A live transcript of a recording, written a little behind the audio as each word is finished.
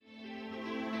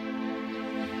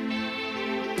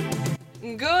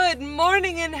Good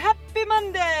morning and happy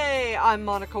Monday! I'm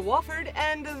Monica Wofford,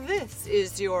 and this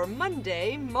is your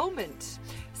Monday Moment.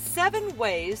 7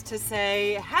 ways to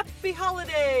say Happy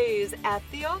Holidays at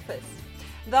the office.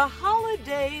 The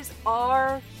holidays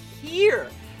are here.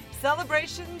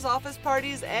 Celebrations, office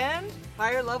parties, and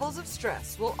higher levels of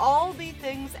stress will all be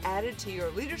things added to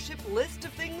your leadership list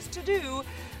of things to do.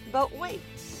 But wait,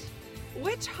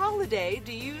 which holiday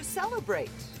do you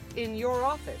celebrate in your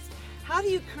office? How do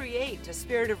you create a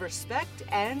spirit of respect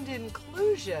and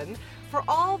inclusion for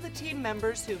all the team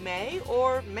members who may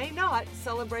or may not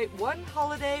celebrate one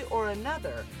holiday or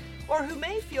another, or who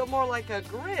may feel more like a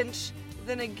Grinch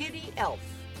than a giddy elf?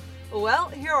 Well,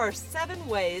 here are 7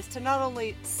 ways to not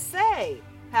only say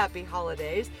Happy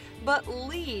Holidays, but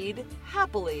lead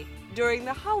happily during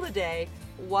the holiday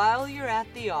while you're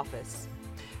at the office.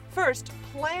 First,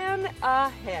 plan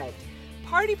ahead.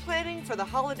 Party planning for the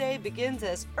holiday begins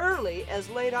as early as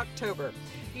late October.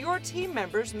 Your team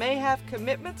members may have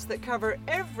commitments that cover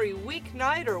every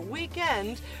weeknight or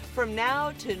weekend from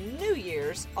now to New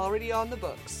Year's already on the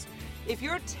books. If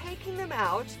you're taking them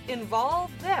out,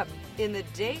 involve them in the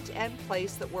date and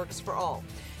place that works for all.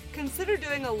 Consider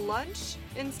doing a lunch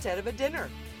instead of a dinner.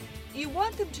 You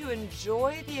want them to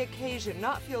enjoy the occasion,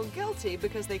 not feel guilty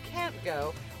because they can't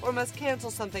go or must cancel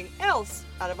something else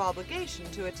out of obligation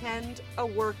to attend a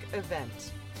work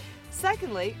event.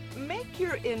 Secondly, make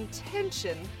your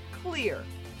intention clear.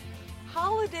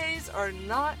 Holidays are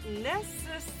not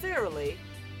necessarily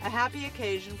a happy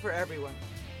occasion for everyone.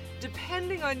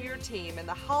 Depending on your team and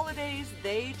the holidays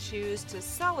they choose to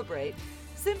celebrate,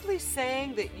 simply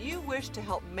saying that you wish to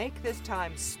help make this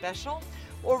time special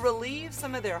or relieve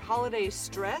some of their holiday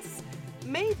stress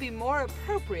may be more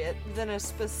appropriate than a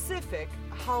specific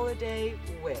holiday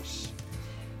wish.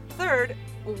 Third,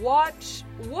 watch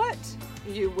what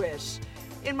you wish.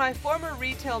 In my former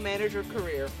retail manager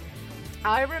career,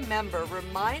 I remember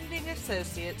reminding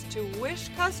associates to wish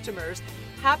customers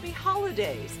Happy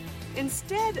Holidays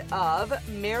instead of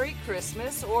Merry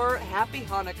Christmas or Happy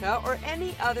Hanukkah or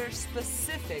any other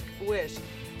specific wish,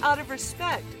 out of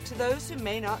respect to those who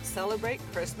may not celebrate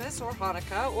Christmas or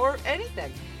Hanukkah or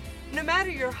anything. No matter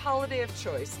your holiday of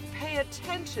choice, pay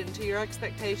attention to your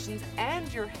expectations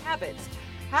and your habits.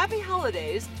 Happy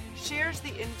Holidays shares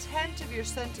the intent of your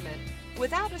sentiment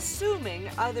without assuming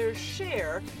others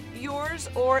share yours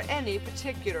or any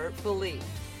particular belief.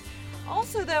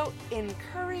 Also, though,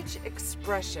 encourage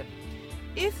expression.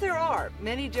 If there are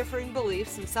many differing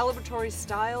beliefs and celebratory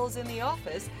styles in the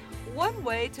office, one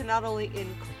way to not only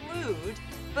include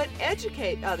but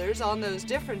educate others on those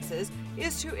differences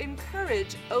is to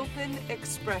encourage open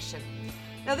expression.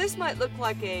 Now, this might look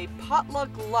like a potluck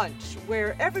lunch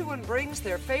where everyone brings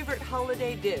their favorite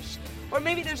holiday dish, or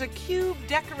maybe there's a cube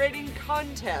decorating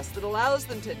contest that allows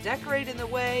them to decorate in the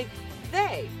way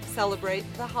they celebrate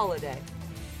the holiday.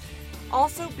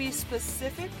 Also, be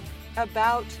specific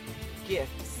about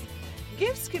gifts.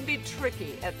 Gifts can be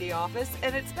tricky at the office,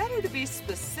 and it's better to be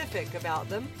specific about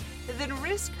them than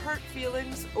risk hurt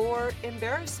feelings or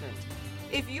embarrassment.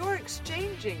 If you're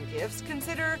exchanging gifts,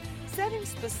 consider setting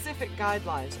specific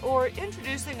guidelines or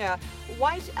introducing a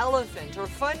white elephant or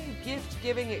fun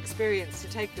gift-giving experience to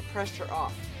take the pressure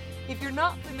off. If you're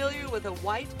not familiar with a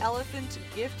white elephant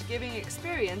gift-giving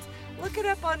experience, look it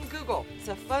up on Google. It's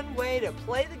a fun way to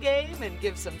play the game and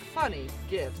give some funny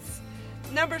gifts.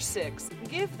 Number 6,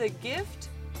 give the gift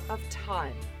of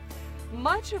time.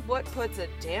 Much of what puts a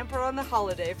damper on the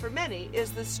holiday for many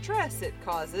is the stress it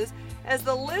causes as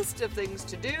the list of things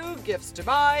to do, gifts to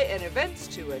buy, and events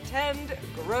to attend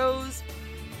grows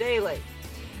daily.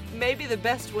 Maybe the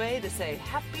best way to say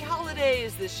Happy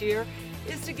Holidays this year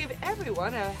is to give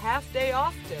everyone a half day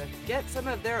off to get some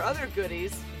of their other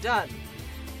goodies done.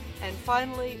 And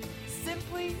finally,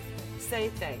 simply say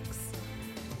thanks.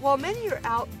 While many are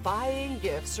out buying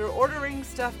gifts or ordering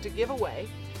stuff to give away,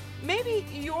 maybe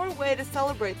your way to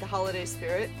celebrate the holiday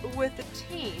spirit with the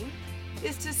team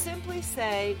is to simply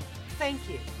say thank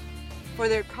you for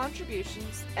their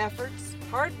contributions, efforts,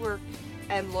 hard work,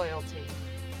 and loyalty.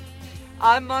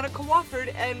 I'm Monica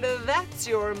Wofford, and that's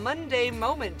your Monday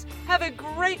Moment. Have a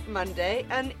great Monday,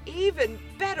 an even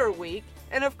better week,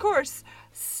 and of course,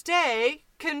 stay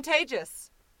contagious.